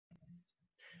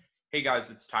Hey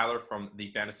guys, it's Tyler from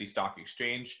the Fantasy Stock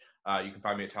Exchange. You can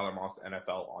find me at Tyler Moss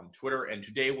NFL on Twitter. And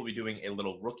today we'll be doing a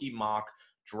little rookie mock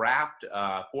draft,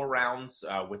 4 rounds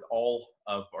with all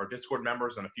of our Discord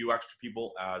members and a few extra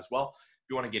people as well. If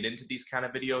you want to get into these kind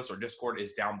of videos, our Discord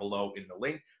is down below in the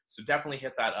link. So definitely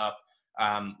hit that up.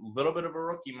 Little bit of a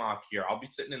rookie mock here. I'll be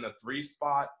sitting in the 3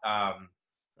 spot.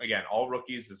 Again, all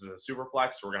rookies. This is a super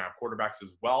flex. So we're going to have quarterbacks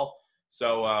as well.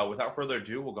 So without further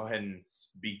ado, we'll go ahead and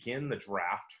begin the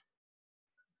draft.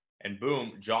 And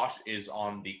boom, Josh is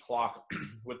on the clock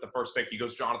with the first pick. He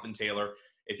goes Jonathan Taylor.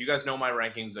 If you guys know my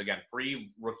rankings, again, free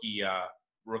rookie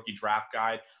draft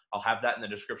guide. I'll have that in the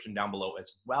description down below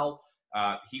as well.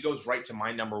 He goes right to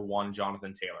my number 1,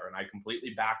 Jonathan Taylor, and I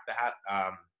completely back that.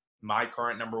 My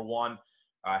current number 1,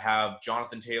 I have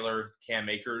Jonathan Taylor, Cam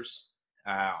Akers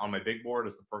on my big board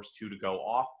as the first 2 to go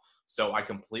off. So I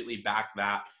completely back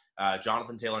that.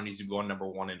 Jonathan Taylor needs to be going number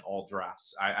 1 in all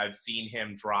drafts. I've seen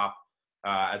him drop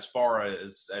as far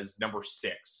as number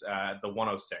 6, the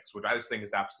 106, which I just think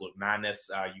is absolute madness.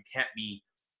 You can't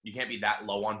be that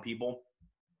low on people.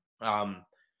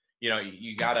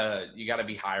 You gotta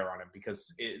be higher on him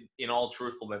because in all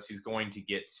truthfulness, he's going to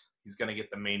get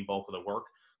the main bulk of the work.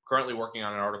 Currently working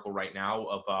on an article right now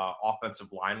of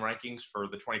offensive line rankings for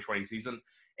the 2020 season,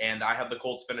 and I have the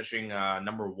Colts finishing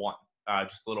number 1.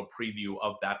 Just a little preview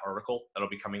of that article that'll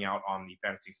be coming out on the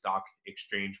Fantasy Stock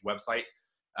Exchange website.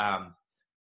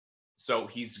 So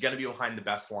he's going to be behind the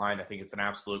best line. I think it's an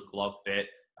absolute glove fit.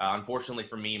 Unfortunately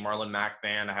for me, Marlon Mack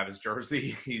fan, I have his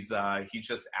jersey. He's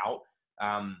just out,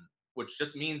 which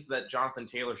just means that Jonathan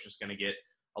Taylor's just going to get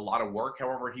a lot of work.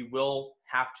 However, he will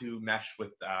have to mesh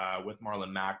with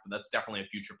Marlon Mack, but that's definitely a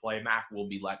future play. Mack will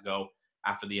be let go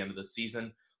after the end of the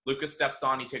season. Lucas steps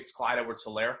on. He takes Clyde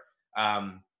Edwards-Helaire.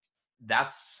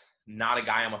 That's not a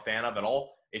guy I'm a fan of at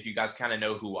all. If you guys kind of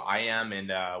know who I am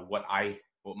and what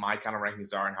my kind of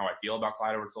rankings are and how I feel about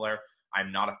Clyde Edwards-Helaire,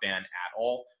 I'm not a fan at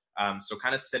all. So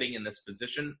kind of sitting in this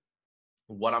position,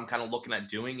 what I'm kind of looking at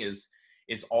doing is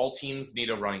all teams need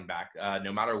a running back.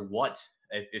 No matter what,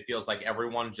 it feels like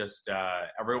everyone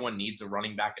needs a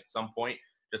running back at some point,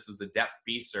 just as a depth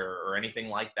piece or anything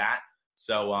like that.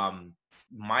 So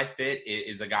my fit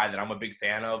is a guy that I'm a big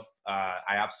fan of. I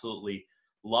absolutely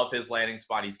love his landing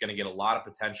spot. He's going to get a lot of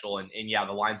potential. And yeah,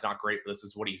 the line's not great, but this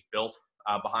is what he's built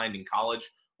behind in college.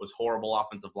 Was horrible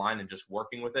offensive line and just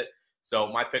working with it. So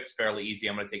my pick's fairly easy.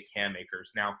 I'm going to take Cam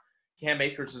Akers. Now, Cam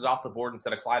Akers is off the board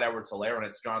instead of Clyde Edwards-Helaire, and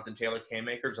it's Jonathan Taylor, Cam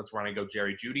Akers. That's where I'm going to go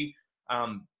Jerry Jeudy.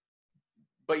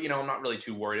 But, I'm not really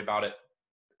too worried about it.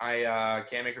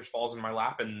 Cam Akers falls in my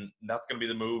lap, and that's going to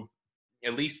be the move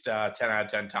at least 10 out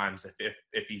of 10 times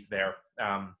if he's there.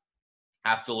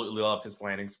 Absolutely love his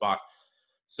landing spot.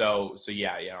 So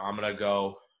yeah, I'm going to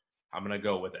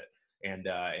go with it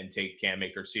and take Cam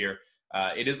Akers here.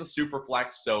 It is a super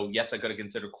flex, so yes, I could have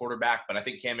considered quarterback, but I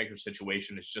think Cam Akers'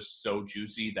 situation is just so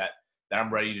juicy that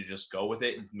I'm ready to just go with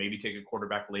it and maybe take a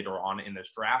quarterback later on in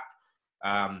this draft.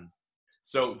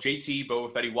 So JT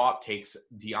Boba Fetty Wap takes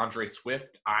DeAndre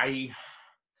Swift.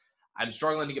 I'm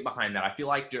struggling to get behind that. I feel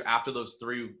like after those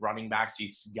 3 running backs, you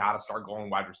got to start going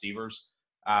wide receivers.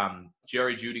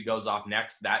 Jerry Jeudy goes off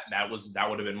next. That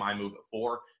would have been my move at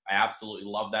 4. I absolutely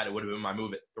love that. It would have been my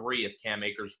move at 3 if Cam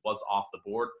Akers was off the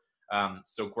board.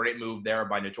 So great move there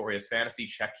by Notorious Fantasy.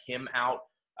 Check him out.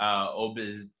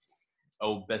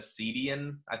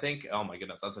 Obsidian, I think. Oh my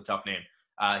goodness, that's a tough name.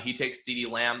 He takes CeeDee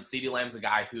Lamb. CeeDee Lamb's a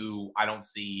guy who I don't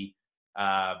see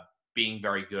being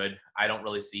very good. I don't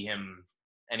really see him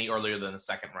any earlier than the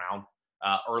second round.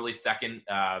 Early second,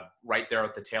 right there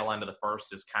at the tail end of the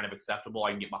first is kind of acceptable.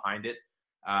 I can get behind it.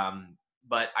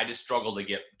 But I just struggle to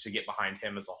get behind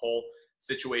him as a whole.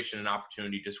 Situation and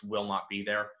opportunity just will not be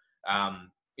there.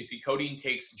 You see, Codeine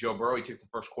takes Joe Burrow. He takes the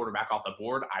first quarterback off the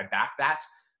board. I back that.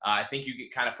 I think you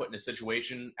get kind of put in a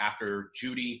situation after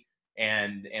Jeudy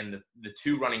and the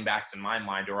 2 running backs in my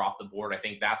mind are off the board. I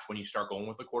think that's when you start going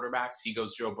with the quarterbacks. He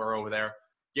goes Joe Burrow over there.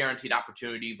 Guaranteed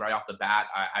opportunity right off the bat.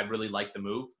 I really like the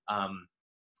move.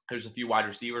 There's a few wide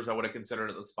receivers I would have considered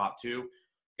at the spot too.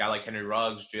 A guy like Henry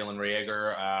Ruggs, Jalen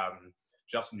Reagor,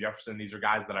 Justin Jefferson. These are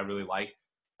guys that I really like.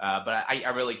 But I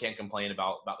really can't complain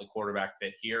about the quarterback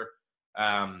fit here.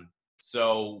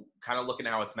 So kind of looking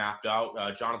at how it's mapped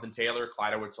out, Jonathan Taylor,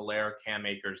 Clyde Edwards-Helaire, Cam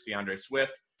Akers, DeAndre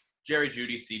Swift, Jerry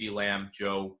Jeudy, CeeDee Lamb,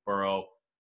 Joe Burrow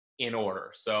in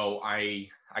order. So I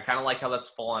kind of like how that's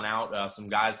fallen out. Some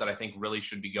guys that I think really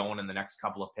should be going in the next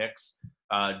couple of picks,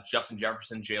 Justin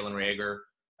Jefferson, Jalen Reagor,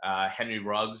 Henry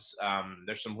Ruggs.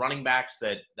 There's some running backs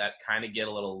that kind of get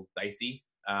a little dicey.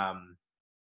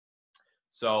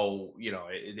 So,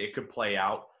 it could play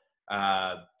out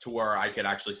to where I could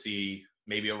actually see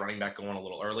maybe a running back going a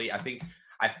little early. I think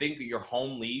that your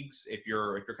home leagues, if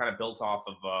you're kind of built off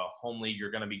of a home league,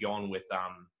 you're going to be going with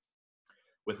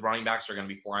running backs are going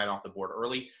to be flying off the board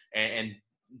early. And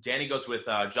Danny goes with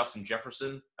Justin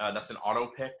Jefferson. That's an auto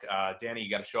pick. Danny, you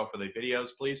got to show up for the videos,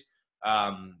 please.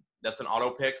 That's an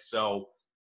auto pick. So,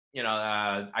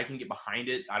 I can get behind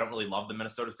it. I don't really love the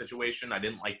Minnesota situation. I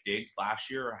didn't like Diggs last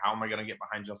year. How am I going to get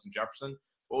behind Justin Jefferson?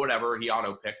 But whatever, he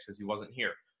auto picked because he wasn't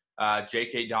here.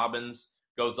 J.K. Dobbins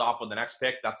goes off with the next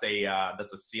pick. That's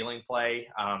a ceiling play.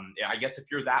 I guess if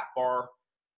you're that far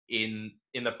in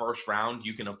the first round,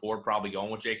 you can afford probably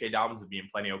going with J.K. Dobbins and being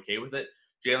plenty okay with it.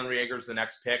 Jalen Reagor's the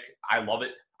next pick. I love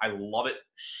it.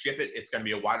 Ship it. It's going to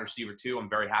be a wide receiver too. I'm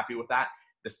very happy with that.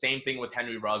 The same thing with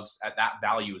Henry Ruggs at that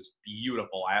value is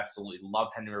beautiful. I absolutely love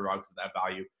Henry Ruggs at that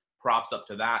value. Props up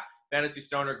to that. Fantasy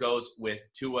Stoner goes with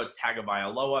Tua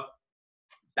Tagovailoa.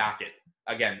 Back it.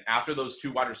 Again, after those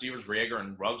two wide receivers, Reagor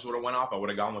and Ruggs would have went off, I would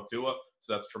have gone with Tua.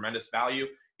 So that's tremendous value.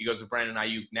 He goes with Brandon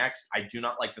Ayuk next. I do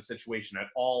not like the situation at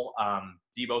all.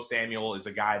 Deebo Samuel is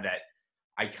a guy that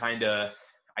I kind of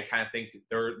think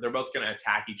they're both going to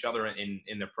attack each other in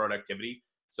their productivity.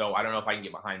 So I don't know if I can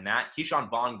get behind that. Keyshawn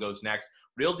Vaughn goes next.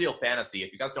 Real Deal Fantasy.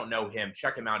 If you guys don't know him,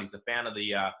 check him out. He's a fan of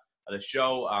the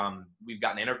show. We've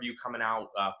got an interview coming out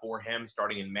for him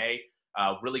starting in May.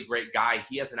 Really great guy.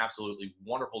 He has an absolutely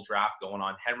wonderful draft going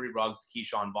on. Henry Ruggs,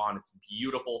 Keyshawn Vaughn. It's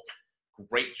beautiful.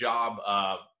 Great job,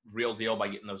 Real Deal, by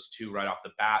getting those two right off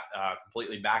the bat.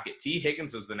 Completely back it. T.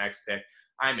 Higgins is the next pick.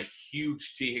 I'm a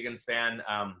huge T. Higgins fan.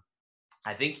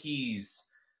 I think he's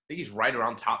right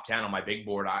around top 10 on my big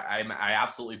board. I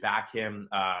absolutely back him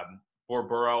for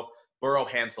Burrow. Burrow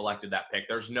hand selected that pick.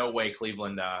 There's no way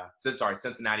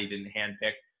Cincinnati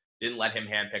didn't let him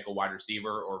hand pick a wide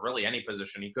receiver or really any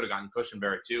position. He could have gotten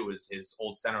Cushenberry too, his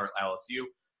old center at LSU.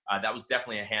 That was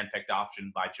definitely a hand-picked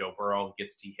option by Joe Burrow.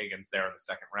 Gets T. Higgins there in the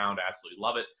second round. I absolutely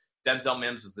love it. Denzel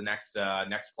Mims is the next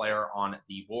player on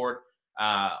the board.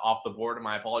 Off the board,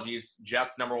 my apologies.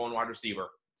 Jets number one wide receiver.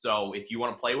 So if you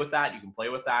want to play with that, you can play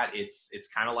with that. It's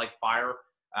kind of like fire.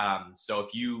 So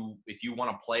if you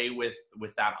want to play with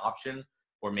that option,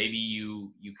 or maybe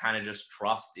you kind of just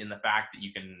trust in the fact that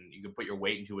you can put your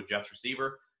weight into a Jets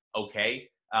receiver, okay.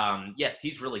 Yes,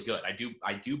 he's really good.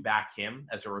 I do back him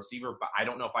as a receiver, but I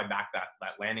don't know if I back that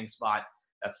landing spot.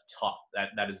 That's tough.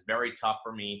 That is very tough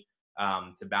for me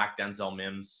to back Denzel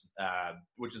Mims,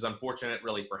 which is unfortunate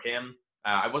really for him.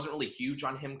 I wasn't really huge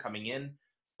on him coming in,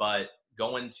 but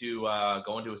going to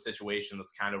a situation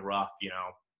that's kind of rough,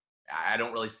 I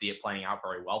don't really see it playing out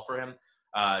very well for him.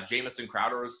 Jamison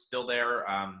Crowder is still there.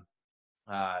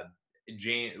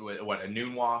 Quincy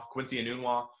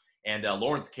Enunwa, and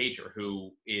Lawrence Cager,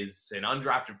 who is an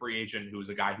undrafted free agent, who is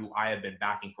a guy who I have been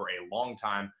backing for a long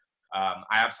time. I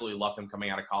absolutely love him coming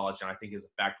out of college, and I think his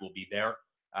effect will be there.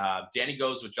 Danny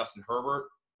goes with Justin Herbert.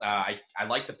 I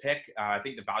like the pick. I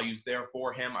think the value's there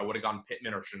for him. I would have gone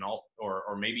Pittman or Shenault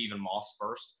or maybe even Moss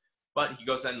first, but he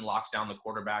goes in and locks down the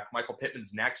quarterback. Michael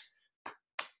Pittman's next.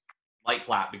 Light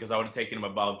clap, because I would have taken him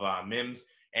above Mims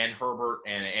and Herbert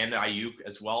and Ayuk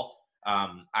as well.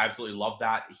 I absolutely love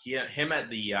that. Him at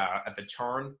the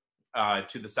turn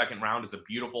to the second round is a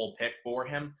beautiful pick for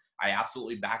him. I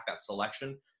absolutely back that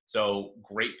selection. So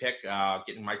great pick,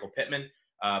 getting Michael Pittman.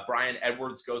 Brian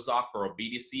Edwards goes off for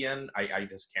Obedician. I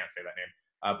just can't say that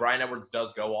name. Brian Edwards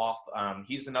does go off.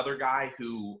 He's another guy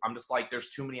who I'm just like,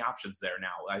 there's too many options there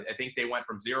now. I think they went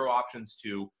from 0 options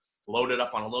to loaded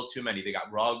up on a little too many. They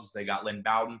got Ruggs, they got Lynn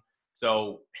Bowden.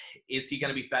 So is he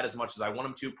going to be fed as much as I want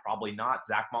him to? Probably not.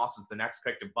 Zach Moss is the next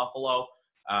pick to Buffalo.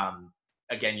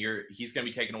 Again, he's going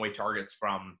to be taking away targets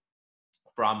from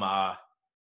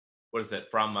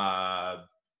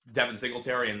Devin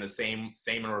Singletary, and the same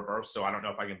in reverse. So I don't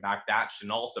know if I can back that.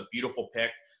 Shenault's a beautiful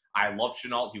pick. I love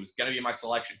Shenault. He was going to be my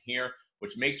selection here,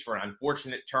 which makes for an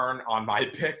unfortunate turn on my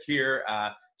pick here.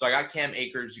 So I got Cam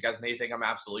Akers. You guys may think I'm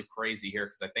absolutely crazy here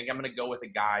because I think I'm going to go with a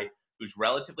guy who's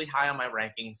relatively high on my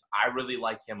rankings. I really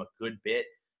like him a good bit.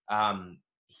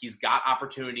 He's got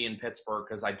opportunity in Pittsburgh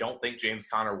because I don't think James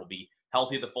Conner will be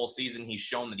healthy the full season. He's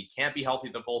shown that he can't be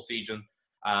healthy the full season.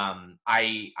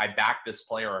 I back this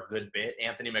player a good bit.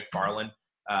 Anthony McFarland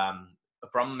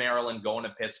from Maryland going to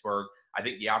Pittsburgh. I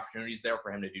think the opportunity is there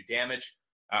for him to do damage.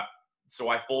 So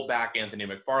I fold back Anthony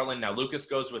McFarland. Now Lucas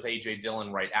goes with A.J.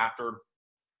 Dillon right after.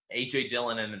 A.J.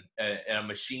 Dillon and a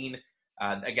machine.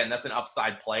 Again, that's an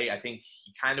upside play. I think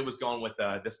he kind of was going with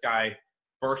this guy.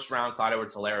 First round, Clyde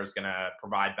Edwards-Helaire is going to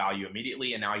provide value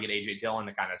immediately, and now I get A.J. Dillon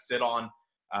to kind of sit on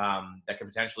that could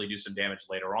potentially do some damage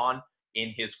later on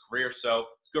in his career. So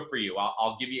good for you.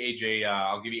 I'll give you A.J.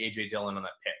 Dillon on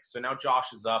that pick. So now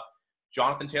Josh is up.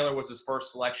 Jonathan Taylor was his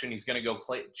first selection. He's going to go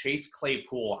Chase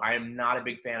Claypool. I am not a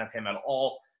big fan of him at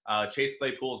all. Chase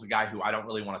Claypool is a guy who I don't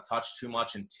really want to touch too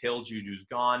much until Juju's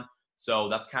gone. So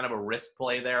that's kind of a risk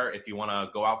play there if you want to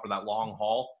go out for that long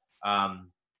haul.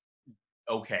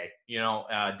 Okay.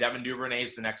 Devin Duvernay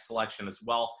is the next selection as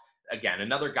well. Again,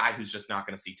 another guy who's just not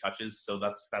going to see touches. So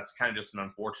that's kind of just an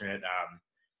unfortunate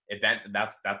event.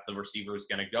 That's the receiver is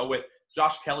going to go with.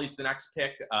 Josh Kelly's the next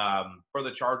pick for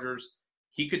the Chargers.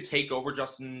 He could take over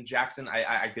Justin Jackson.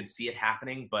 I could see it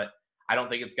happening, but I don't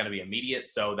think it's going to be immediate.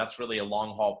 So that's really a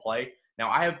long haul play. Now,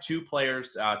 I have two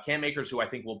players, Cam Akers, who I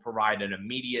think will provide an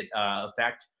immediate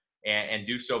effect and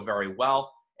do so very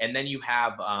well. And then you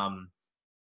have,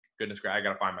 goodness gracious, I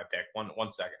got to find my pick. One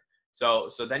second. So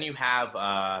then you have,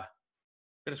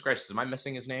 goodness gracious, am I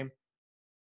missing his name?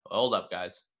 Hold up,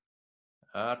 guys.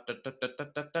 Yeah,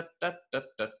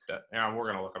 we're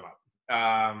going to look him up.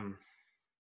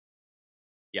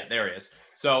 Yeah, there he is.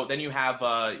 So then you have,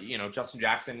 Justin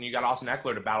Jackson, and you got Austin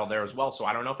Eckler to battle there as well. So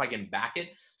I don't know if I can back it.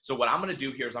 So what I'm going to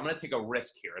do here is I'm going to take a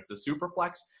risk here. It's a super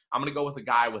flex. I'm going to go with a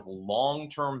guy with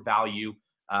long-term value.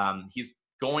 He's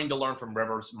going to learn from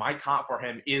Rivers. My comp for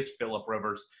him is Phillip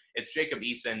Rivers. It's Jacob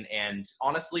Eason. And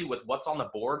honestly, with what's on the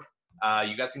board,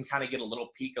 you guys can kind of get a little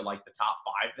peek of like the top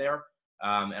 5 there.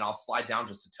 And I'll slide down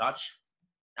just a touch.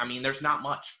 I mean, there's not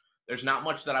much. There's not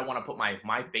much that I want to put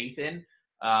my faith in.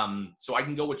 So I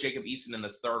can go with Jacob Eason in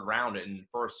this 3rd round. And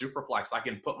for a super flex, I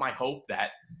can put my hope that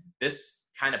this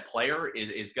kind of player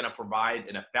is going to provide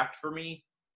an effect for me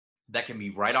that can be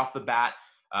right off the bat,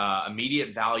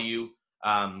 immediate value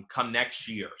come next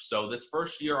year. So this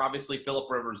first year, obviously, Phillip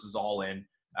Rivers is all in.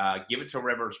 Give it to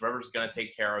Rivers. Rivers is going to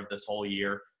take care of this whole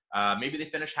year. Maybe they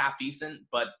finish half decent,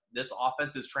 but this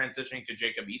offense is transitioning to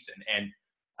Jacob Eason. And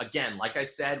again, like I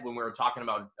said when we were talking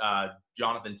about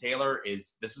Jonathan Taylor,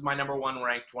 this is my number 1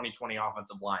 ranked 2020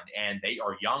 offensive line. And they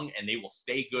are young, and they will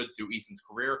stay good through Eason's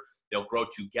career. They'll grow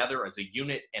together as a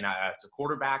unit and as a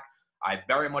quarterback. I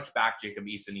very much back Jacob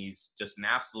Eason. He's just an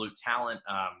absolute talent.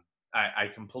 I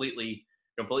completely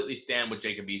stand with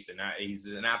Jacob Eason. He's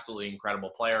an absolutely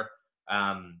incredible player.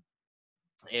 And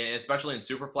especially in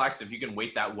Superflex, if you can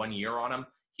wait that 1 year on him,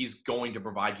 he's going to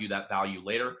provide you that value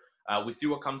later. We see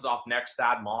what comes off next.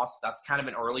 Thad Moss. That's kind of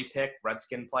an early pick,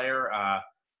 Redskin player.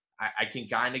 I can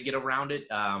kind of get around it.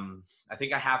 I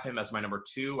think I have him as my number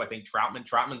 2. I think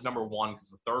Troutman's number 1 because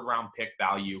the 3rd round pick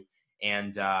value,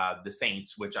 and the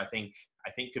Saints, which I think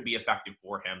could be effective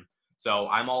for him. So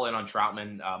I'm all in on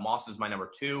Troutman. Moss is my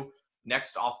number 2.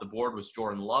 Next off the board was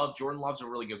Jordan Love. Jordan Love's a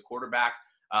really good quarterback.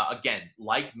 Again,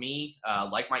 like me,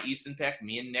 like my Easton pick,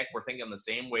 me and Nick were thinking the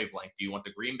same wavelength. Do you want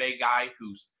the Green Bay guy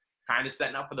who's kind of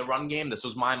setting up for the run game? This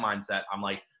was my mindset. I'm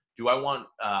like, do I want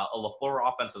a LaFleur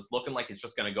offense that's looking like it's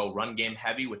just going to go run game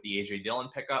heavy with the A.J. Dillon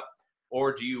pickup?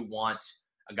 Or do you want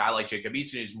a guy like Jacob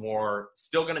Eason who's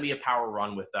still going to be a power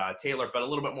run with Taylor, but a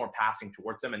little bit more passing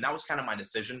towards him? And that was kind of my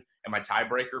decision and my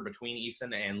tiebreaker between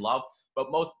Eason and Love. But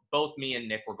both me and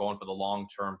Nick were going for the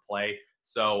long-term play.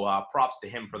 So props to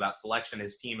him for that selection.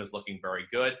 His team is looking very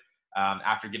good.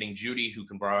 After getting Judy, who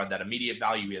can provide that immediate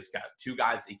value, he has got 2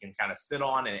 guys that he can kind of sit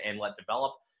on and let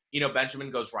develop.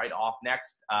 Benjamin goes right off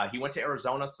next. He went to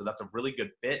Arizona, so that's a really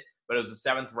good fit, but it was the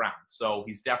 7th round. So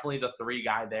he's definitely the 3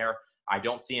 guy there. I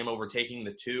don't see him overtaking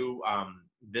the 2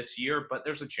 this year, but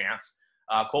there's a chance.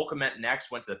 Cole Kmet next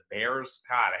went to the Bears.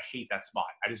 God, I hate that spot.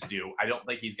 I just do. I don't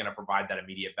think he's going to provide that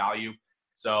immediate value.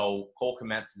 So Cole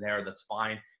Kmet's there. That's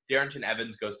fine. Darrynton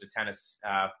Evans goes to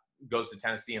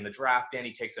Tennessee in the draft.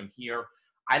 Danny takes him here.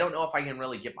 I don't know if I can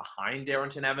really get behind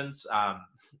Darrynton Evans. I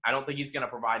don't think he's going to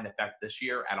provide an effect this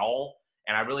year at all.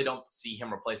 And I really don't see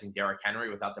him replacing Derrick Henry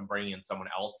without them bringing in someone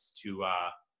else to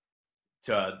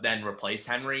then replace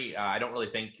Henry. I don't really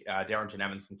think Darrynton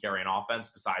Evans can carry an offense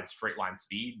besides straight line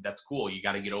speed. That's cool. You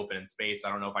got to get open in space. I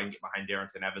don't know if I can get behind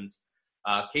Darrynton Evans.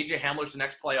 KJ Hamler's the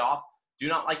next play off. Do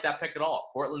not like that pick at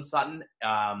all. Courtland Sutton.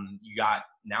 You got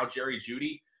now Jerry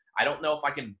Jeudy. I don't know if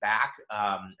I can back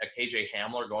a KJ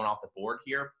Hamler going off the board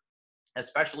here,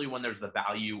 especially when there's the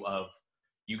value of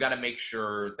you got to make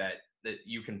sure that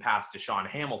you can pass Deshaun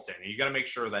Hamilton. And you got to make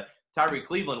sure that Tyree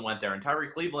Cleveland went there. And Tyree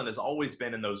Cleveland has always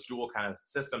been in those dual kind of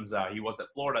systems. He was at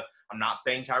Florida. I'm not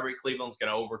saying Tyree Cleveland's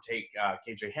going to overtake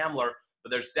KJ Hamler, but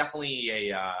there's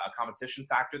definitely a competition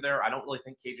factor there. I don't really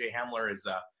think KJ Hamler is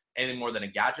anything more than a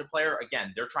gadget player.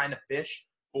 Again, they're trying to fish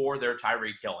for their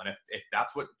Tyreek Hill. And if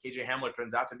that's what KJ Hamler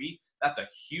turns out to be, that's a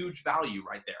huge value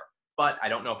right there. But I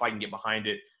don't know if I can get behind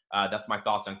it. That's my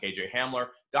thoughts on KJ Hamler.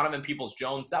 Donovan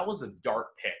Peoples-Jones, that was a dart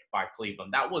pick by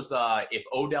Cleveland. That was if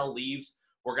Odell leaves,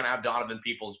 we're going to have Donovan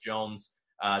Peoples-Jones.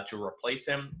 to replace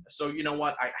him. So you know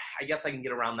what? I guess I can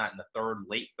get around that in the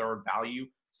late third value.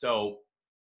 So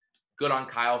good on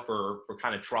Kyle for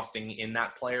kind of trusting in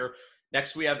that player.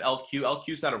 Next, we have LQ.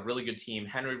 LQ's had a really good team.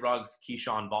 Henry Ruggs,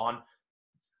 Keyshawn Vaughn.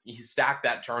 He stacked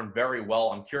that turn very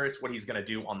well. I'm curious what he's going to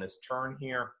do on this turn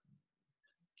here.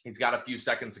 He's got a few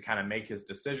seconds to kind of make his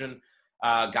decision.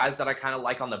 Guys that I kind of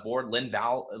like on the board, Lynn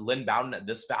Bowden at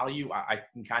this value, I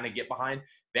can kind of get behind.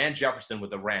 Van Jefferson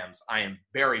with the Rams, I am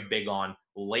very big on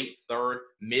late third,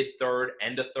 mid third,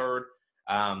 end of third.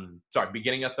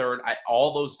 Beginning of third.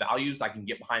 All those values I can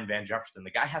get behind Van Jefferson.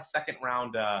 The guy has second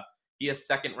round. He has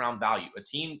second round value. A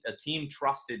team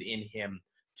trusted in him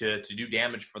to do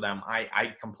damage for them.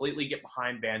 I completely get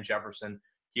behind Van Jefferson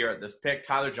here at this pick.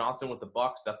 Tyler Johnson with the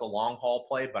Bucks. That's a long haul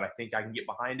play, but I think I can get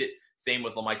behind it. Same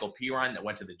with LaMichael Pirine that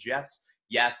went to the Jets.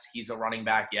 Yes, he's a running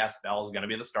back. Yes, Bell is going to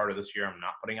be the starter this year. I'm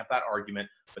not putting up that argument,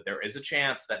 but there is a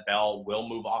chance that Bell will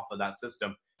move off of that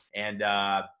system. And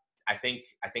I think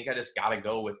I just got to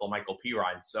go with LaMichael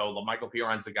Pirine. So LaMichael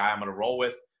Pirine's the guy I'm going to roll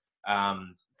with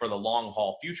for the long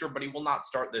haul future, but he will not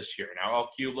start this year. Now,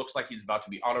 LQ looks like he's about to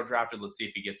be auto-drafted. Let's see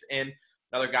if he gets in.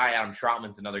 Another guy, Adam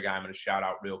Troutman's another guy I'm going to shout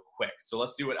out real quick. So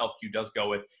let's see what LQ does go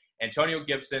with. Antonio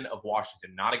Gibson of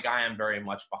Washington, not a guy I'm very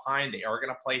much behind. They are going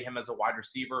to play him as a wide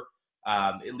receiver.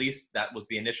 At least that was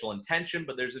the initial intention,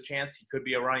 but there's a chance he could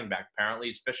be a running back. Apparently,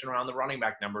 he's fishing around the running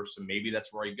back numbers, so maybe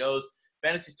that's where he goes.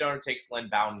 Fantasy Stoner takes Lynn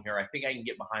Bowden here. I think I can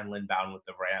get behind Lynn Bowden with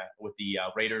the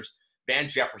Raiders. Van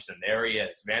Jefferson, there he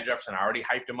is. Van Jefferson, I already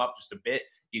hyped him up just a bit.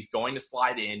 He's going to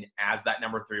slide in as that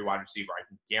number 3 wide receiver. I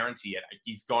can guarantee it.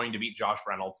 He's going to beat Josh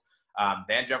Reynolds.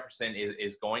 Van Jefferson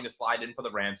is going to slide in for the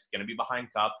Rams. He's going to be behind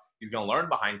Kupp. He's going to learn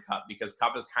behind Kupp because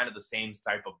Kupp is kind of the same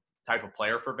type of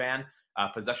player for Van.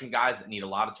 Possession guys that need a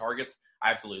lot of targets. I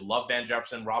absolutely love Van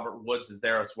Jefferson. Robert Woods is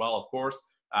there as well, of course.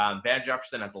 Van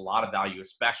Jefferson has a lot of value,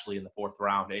 especially in the 4th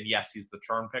round. And yes, he's the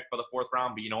turn pick for the 4th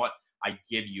round, but you know what? I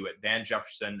give you it. Van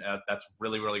Jefferson, that's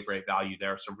really, really great value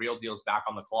there. So Real Deal's back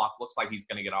on the clock. Looks like he's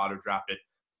going to get auto-drafted.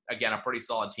 Again, a pretty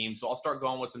solid team. So I'll start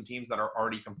going with some teams that are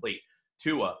already complete.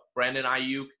 Tua, Brandon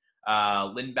Ayuk,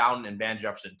 Lynn Bowden, and Van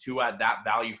Jefferson. Tua at that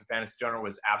value for Fantasy Stoner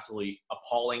was absolutely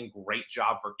appalling. Great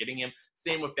job for getting him.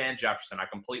 Same with Van Jefferson. I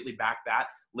completely back that.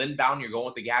 Lynn Bowden, you're going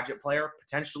with the gadget player.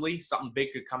 Potentially, something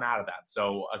big could come out of that.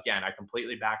 So, again, I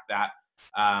completely back that.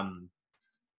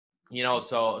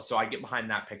 So I get behind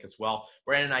that pick as well.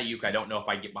 Brandon Ayuk, I don't know if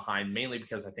I get behind, mainly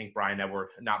because I think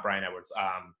not Brian Edwards.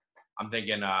 I'm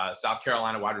thinking South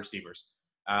Carolina wide receivers.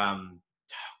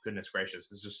 Goodness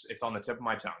gracious, it's on the tip of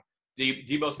my tongue.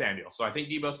 Deebo Samuel. So I think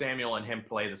Deebo Samuel and him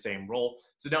play the same role.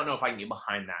 So don't know if I can get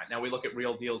behind that. Now we look at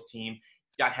Real Deal's team.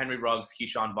 He's got Henry Ruggs,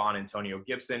 Keyshawn Vaughn, Antonio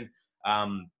Gibson.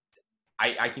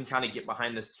 I can kind of get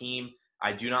behind this team.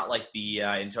 I do not like the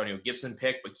Antonio Gibson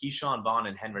pick, but Keyshawn Vaughn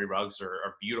and Henry Ruggs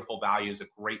are beautiful values, a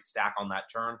great stack on that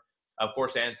turn. Of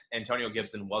course, Antonio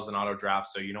Gibson was an auto draft,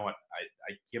 so you know what?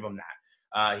 I give him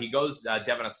that. He goes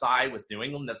Devin Asai with New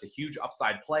England. That's a huge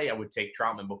upside play. I would take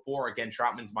Troutman before. Again,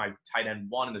 Troutman's my tight end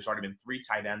 1, and there's already been 3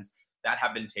 tight ends that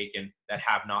have been taken that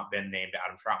have not been named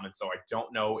Adam Troutman. So I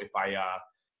don't know if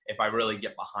I really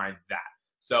get behind that.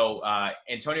 So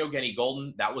Antonio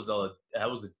Gandy-Golden, that was a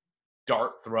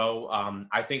dart throw.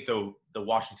 I think the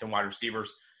Washington wide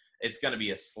receivers, it's going to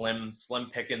be a slim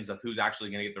pickings of who's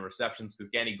actually going to get the receptions because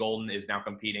Gandy-Golden is now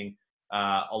competing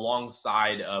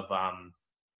alongside of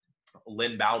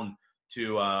Lynn Bowden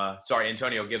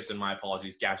Antonio Gibson, my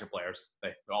apologies, gadget players.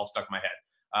 They're all stuck in my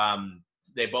head.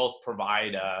 They both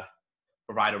provide a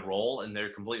role, and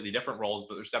they're completely different roles,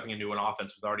 but they're stepping into an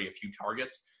offense with already a few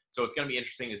targets. So it's going to be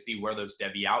interesting to see where those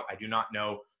devy out. I do not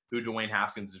know who Dwayne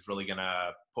Haskins is really going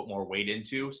to put more weight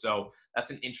into. So that's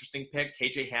an interesting pick.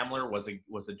 KJ Hamler was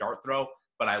a dart throw,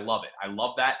 but I love it. I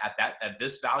love that at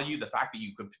this value, the fact that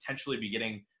you could potentially be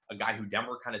getting a guy who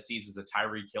Denver kind of sees as a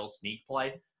Tyreek Hill sneak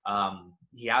play.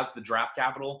 He has the draft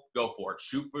capital. Go for it.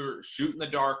 Shoot in the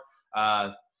dark.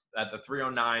 At the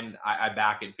 309, I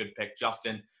back it. Good pick,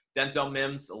 Justin. Denzel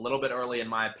Mims, a little bit early in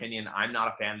my opinion. I'm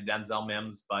not a fan of Denzel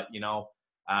Mims, but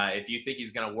if you think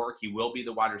he's going to work, he will be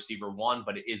the wide receiver 1,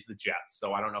 but it is the Jets.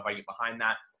 So I don't know if I get behind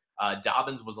that.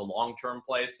 Dobbins was a long-term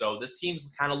play. So this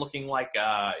team's kind of looking like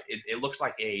it looks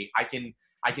like I can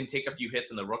take a few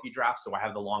hits in the rookie draft, so I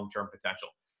have the long-term potential.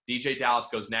 DJ Dallas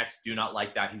goes next. Do not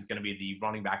like that. He's going to be the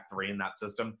running back 3 in that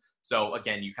system. So,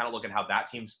 again, you kind of look at how that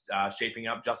team's shaping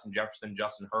up. Justin Jefferson,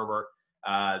 Justin Herbert,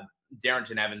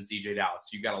 Darrington Evans, DJ Dallas.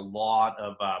 You've got a lot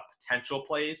of potential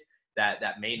plays that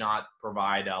may not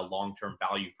provide long-term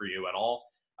value for you at all.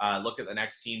 Look at the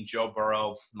next team, Joe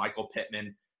Burrow, Michael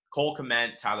Pittman, Cole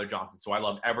Kmet, Tyler Johnson. So I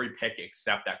love every pick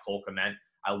except that Cole Kmet.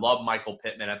 I love Michael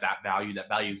Pittman at that value. That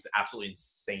value is absolutely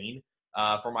insane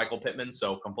for Michael Pittman.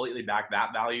 So completely back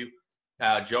that value.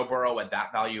 Joe Burrow at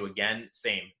that value, again,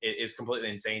 same. It is completely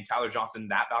insane. Tyler Johnson,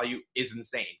 that value is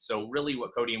insane. So really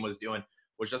what Cody was doing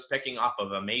was just picking off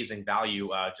of amazing value,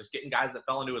 just getting guys that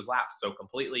fell into his lap. So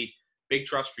completely big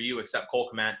trust for you, except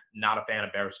Cole Kmet, not a fan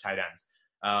of Bears tight ends.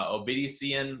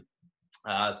 Obidician,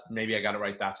 maybe I got it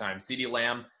right that time. CeeDee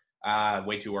Lamb,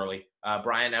 way too early.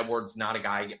 Brian Edwards, not a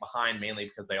guy I get behind, mainly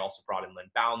because they also brought in Lynn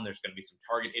Bowden. There's going to be some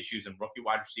target issues, and rookie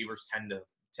wide receivers tend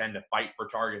to fight for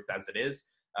targets as it is.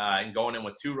 And going in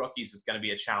with 2 rookies is going to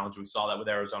be a challenge. We saw that with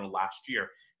Arizona last year.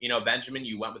 Benjamin,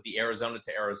 you went with the Arizona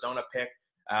to Arizona pick.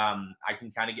 I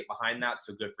can kind of get behind that,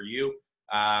 so good for you.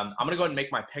 I'm going to go ahead and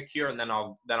make my pick here, and then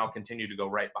I'll continue to go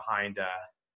right behind,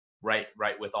 right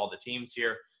with all the teams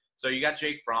here. So you got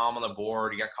Jake Fromm on the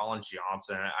board. You got Collin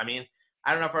Johnson. I mean,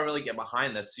 I don't know if I really get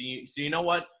behind this. So you know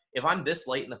what? If I'm this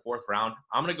late in the 4th round,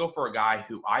 I'm going to go for a guy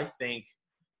who I think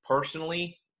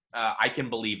personally I can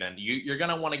believe in. You're going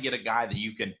to want to get a guy that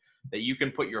you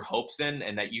can put your hopes in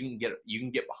and that you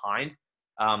can get behind.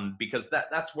 Because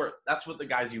that's what the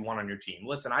guys you want on your team.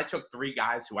 Listen, I took 3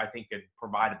 guys who I think could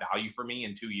provide a value for me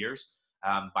in 2 years.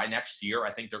 By next year,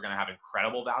 I think they're going to have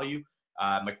incredible value.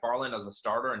 McFarland as a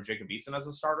starter and Jacob Eason as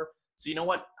a starter. So you know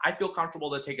what? I feel comfortable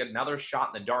to take another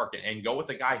shot in the dark and go with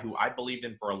a guy who I believed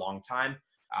in for a long time.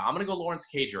 I'm going to go Lawrence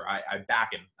Cager. I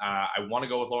back him. I want to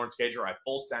go with Lawrence Cager. I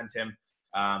full sent him.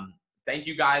 Thank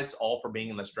you guys all for being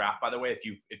in this draft, by the way.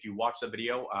 If you watch the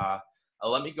video,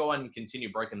 let me go ahead and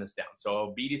continue breaking this down.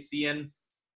 So BDCN,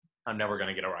 I'm never going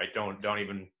to get it right. Don't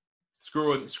even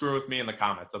screw with me in the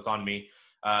comments. That's on me.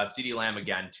 CeeDee Lamb,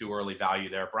 again, too early value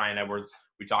there. Brian Edwards,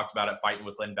 we talked about it, fighting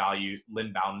with Lynn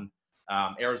Bowden.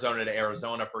 Arizona to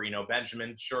Arizona for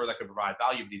Benjamin. Sure, that could provide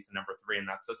value, but he's the number 3 in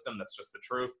that system. That's just the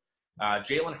truth.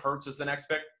 Jalen Hurts is the next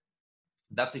pick.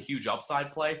 That's a huge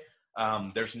upside play.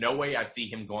 There's no way I see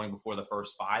him going before the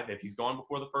first 5. If he's going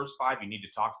before the first 5, you need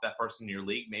to talk to that person in your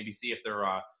league. Maybe see if they're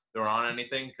on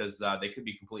anything, because they could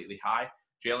be completely high.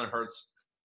 Jalen Hurts,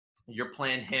 you're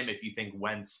playing him if you think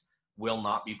Wentz will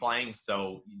not be playing.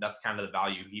 So that's kind of the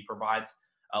value he provides.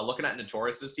 Looking at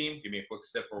Notorious's team, give me a quick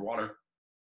sip for water.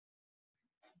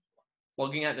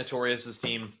 Looking at Notorious's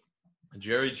team,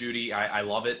 Jerry Jeudy, I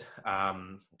love it.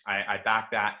 I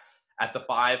back that. At the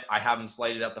 5, I have him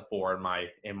slated at the 4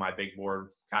 in my big board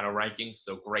kind of rankings.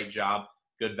 So great job.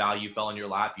 Good value fell in your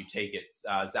lap. You take it.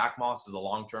 Zach Moss is a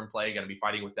long-term play. Going to be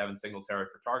fighting with Devin Singletary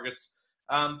for targets.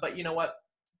 But you know what?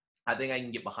 I think I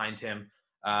can get behind him.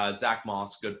 Zach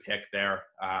Moss, good pick there.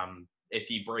 If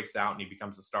he breaks out and he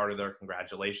becomes a starter there,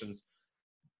 congratulations.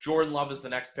 Jordan Love is the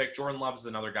next pick. Jordan Love is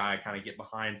another guy I kind of get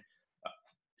behind.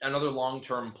 Another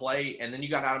long-term play, and then you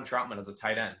got Adam Troutman as a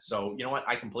tight end. So you know what?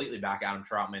 I completely back Adam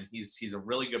Troutman. He's a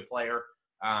really good player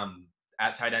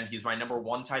at tight end. He's my number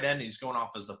 1 tight end, and he's going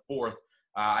off as the 4th.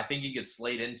 I think he gets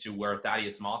slayed into where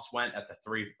Thaddeus Moss went at the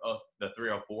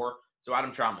 304. So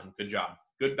Adam Troutman, good job.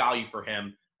 Good value for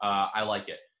him. I like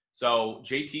it. So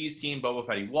JT's team, Boba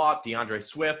Fett Watt, DeAndre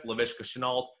Swift, Laviska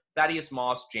Shenault, Thaddeus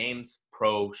Moss, James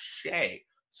Prochet.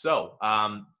 So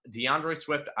DeAndre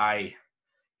Swift,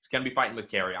 he's going to be fighting with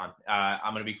Kerryon.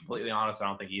 I'm going to be completely honest. I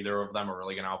don't think either of them are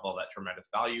really going to have all that tremendous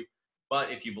value.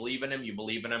 But if you believe in him, you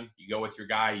believe in him. You go with your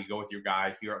guy. You go with your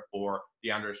guy. Here at 4,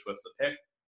 DeAndre Swift's the pick.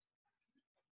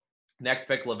 Next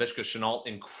pick, Laviska Shenault,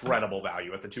 incredible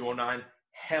value. At the 209,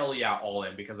 hell yeah, all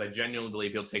in, because I genuinely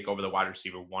believe he'll take over the wide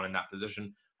receiver 1 in that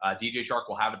position. DJ Shark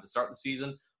will have it to start the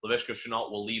season. Laviska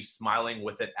Shenault will leave smiling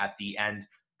with it at the end.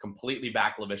 Completely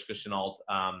back Laviska Shenault.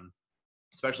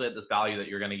 Especially at this value that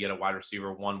you're going to get a wide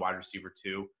receiver 1, wide receiver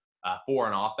 2 for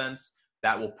an offense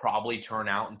that will probably turn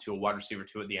out into a wide receiver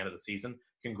 2 at the end of the season.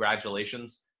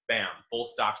 Congratulations. Bam. Full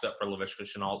stocks up for Laviska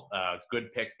Shenault.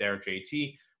 Good pick there,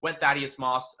 JT. Went Thaddeus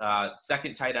Moss,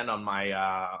 second tight end on my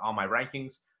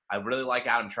rankings. I really like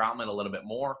Adam Troutman a little bit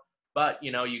more. But,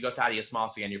 you go Thaddeus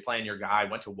Moss again. You're playing your guy.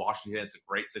 Went to Washington. It's a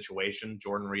great situation.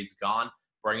 Jordan Reed's gone.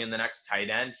 Bring in the next tight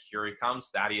end. Here he comes,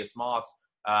 Thaddeus Moss.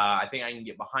 I think I can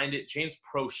get behind it. James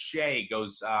Prochet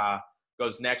goes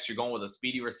next. You're going with a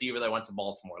speedy receiver that went to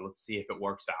Baltimore. Let's see if it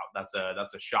works out. That's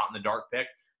a shot in the dark pick.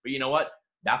 But you know what?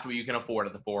 That's what you can afford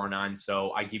at the 409.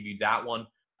 So I give you that one.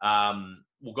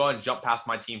 We'll go ahead and jump past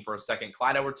my team for a second.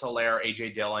 Clyde Edwards-Helaire,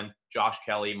 A.J. Dillon, Josh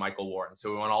Kelly, Michael Warren. So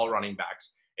we want all running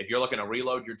backs. If you're looking to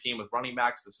reload your team with running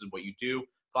backs, this is what you do.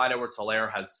 Clyde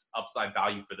Edwards-Helaire has upside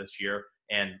value for this year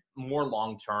and more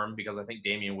long-term, because I think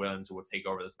Damian Williams will take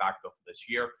over this backfield for this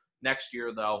year. Next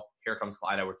year, though, here comes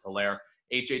Clyde Edwards-Helaire.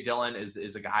 A.J. Dillon is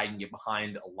a guy I can get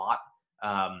behind a lot.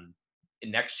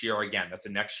 next year, again, that's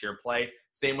a next year play.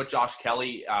 Same with Josh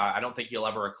Kelly. I don't think he'll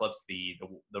ever eclipse the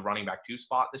running back 2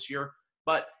 spot this year,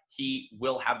 but he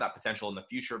will have that potential in the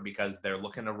future because they're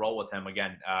looking to roll with him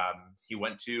again. He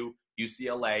went to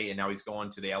UCLA and now he's going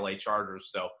to the LA Chargers.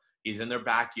 So he's in their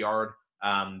backyard.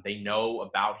 They know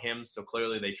about him, so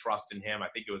clearly they trust in him. I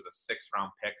think it was a 6th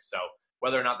round pick. So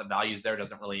whether or not the value's there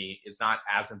it's not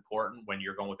as important when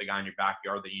you're going with a guy in your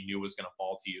backyard that you knew was going to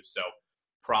fall to you. So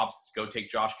props, go take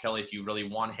Josh Kelly if you really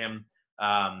want him.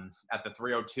 At the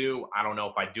 302, I don't know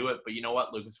if I do it, but you know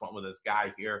what? Lucas went with this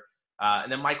guy here.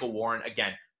 And then Michael Warren,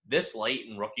 again, this late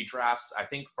in rookie drafts, I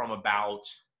think from about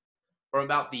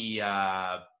the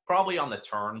probably on the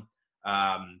turn,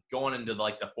 going into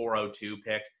like the 402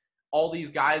 pick, all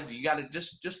these guys, you got to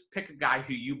just pick a guy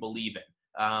who you believe in.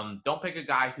 Don't pick a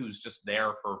guy who's just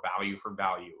there for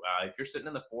value. If you're sitting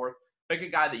in the 4th, pick a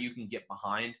guy that you can get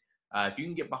behind. If you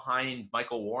can get behind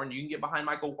Michael Warren, you can get behind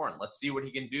Michael Warren. Let's see what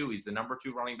he can do. He's the number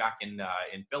 2 running back in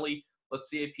Philly. Let's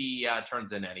see if he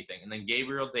turns into anything. And then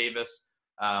Gabriel Davis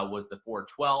was the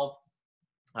 412.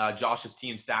 Josh's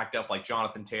team stacked up like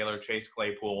Jonathan Taylor, Chase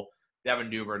Claypool, Devin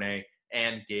Duvernay,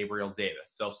 and Gabriel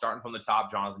Davis. So starting from the top,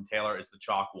 Jonathan Taylor is the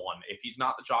chalk 1. If he's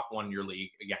not the chalk 1 in your league,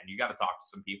 again, you got to talk to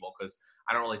some people because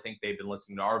I don't really think they've been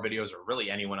listening to our videos or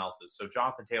really anyone else's. So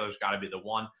Jonathan Taylor's got to be the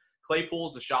 1.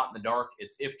 Claypool's a shot in the dark.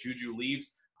 It's if Juju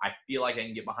leaves. I feel like I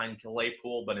can get behind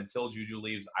Claypool, but until Juju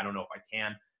leaves, I don't know if I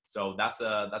can. So that's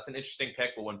an interesting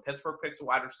pick. But when Pittsburgh picks a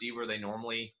wide receiver, they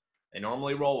normally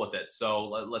roll with it. So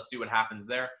let's see what happens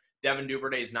there. Devin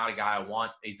Duvernay is not a guy I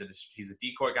want. He's a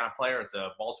decoy kind of player. It's a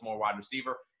Baltimore wide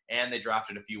receiver, and they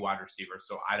drafted a few wide receivers.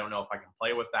 So I don't know if I can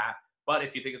play with that. But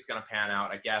if you think it's going to pan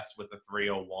out, I guess with the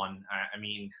 301, I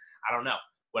mean, I don't know.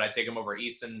 Would I take him over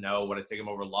Eason? No. Would I take him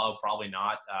over Love? Probably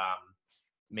not.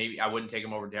 Maybe I wouldn't take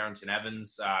him over Darrington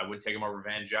Evans. I wouldn't take him over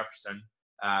Van Jefferson.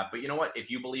 But you know what?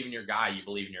 If you believe in your guy, you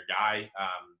believe in your guy.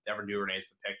 Devin Duvernay is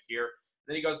the pick here.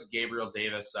 Then he goes to Gabriel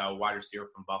Davis, wide receiver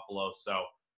from Buffalo. So,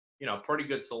 pretty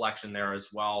good selection there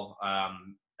as well.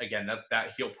 Again,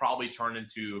 that he'll probably turn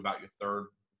into about your 3rd.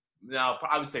 No,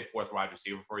 I would say 4th wide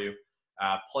receiver for you.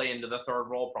 Play into the 3rd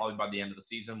role probably by the end of the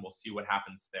season. We'll see what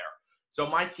happens there. So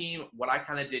my team, what I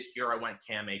kind of did here, I went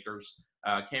Cam Akers.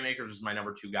 Cam Akers is my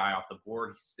number 2 guy off the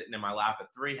board. He's sitting in my lap at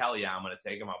 3. Hell yeah, I'm going to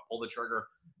take him. I'll pull the trigger.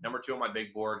 Number 2 on my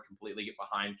big board, completely get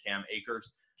behind Cam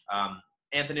Akers.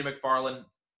 Anthony McFarland,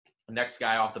 next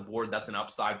guy off the board. That's an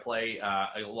upside play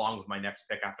along with my next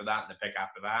pick after that and the pick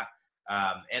after that.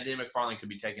 Anthony McFarland could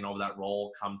be taking over that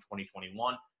role come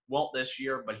 2021. Won't this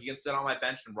year, but he can sit on my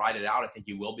bench and ride it out. I think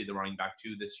he will be the running back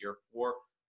 2 this year for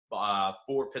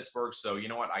Pittsburgh. So you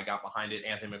know what? I got behind it.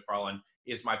 Anthony McFarland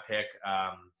is my pick.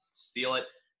 Seal it.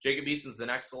 Jacob Eason's the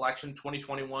next selection,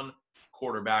 2021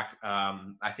 quarterback.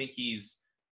 I think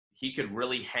he could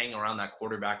really hang around that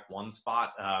quarterback 1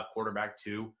 spot, quarterback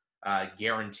 2,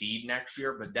 guaranteed next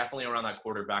year, but definitely around that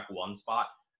quarterback 1 spot.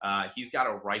 He's got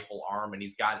a rifle arm, and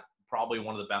he's got probably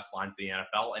one of the best lines in the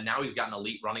NFL. And now he's got an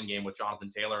elite running game with Jonathan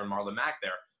Taylor and Marlon Mack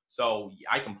there. So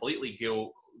I completely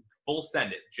go full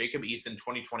send it. Jacob Eason,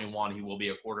 2021, he will be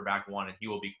a quarterback 1, and he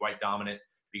will be quite dominant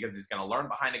because he's going to learn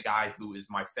behind a guy who is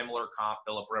my similar comp,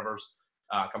 Phillip Rivers.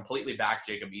 Completely back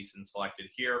Jacob Eason selected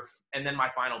here. And then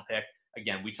my final pick,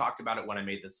 again, we talked about it when I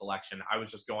made this selection. I was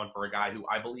just going for a guy who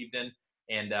I believed in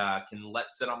and can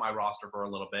let sit on my roster for a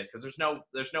little bit because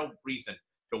there's no reason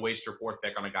to waste your 4th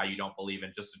pick on a guy you don't believe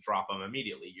in just to drop him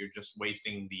immediately. You're just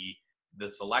wasting the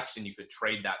selection. You could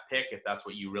trade that pick if that's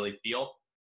what you really feel.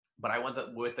 But I went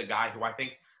with a guy who I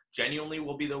think genuinely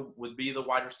would be the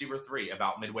wide receiver 3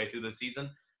 about midway through the season.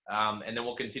 And then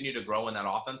we'll continue to grow in that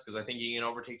offense because I think he can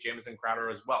overtake Jamison Crowder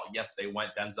as well. Yes, they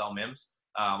went Denzel Mims.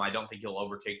 I don't think he'll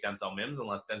overtake Denzel Mims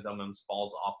unless Denzel Mims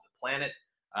falls off the planet.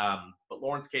 But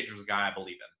Lawrence Cager is a guy I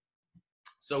believe in.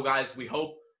 So, guys, we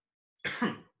hope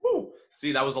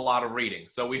see, that was a lot of reading.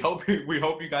 So we hope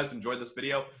you guys enjoyed this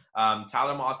video.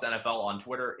 Tyler Moss NFL on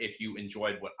Twitter if you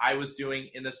enjoyed what I was doing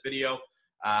in this video.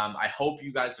 I hope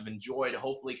you guys have enjoyed,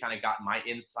 hopefully kind of got my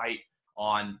insight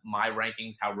on my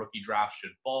rankings, how rookie drafts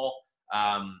should fall.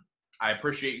 I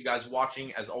appreciate you guys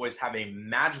watching. As always, have a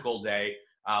magical day.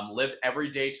 Live every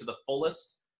day to the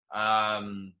fullest.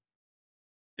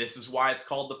 This is why it's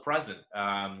called the present,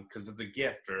 because it's a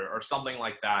gift or something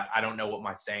like that. I don't know what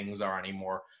my sayings are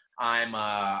anymore. I'm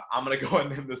going to go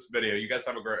and end this video. You guys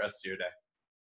have a great rest of your day.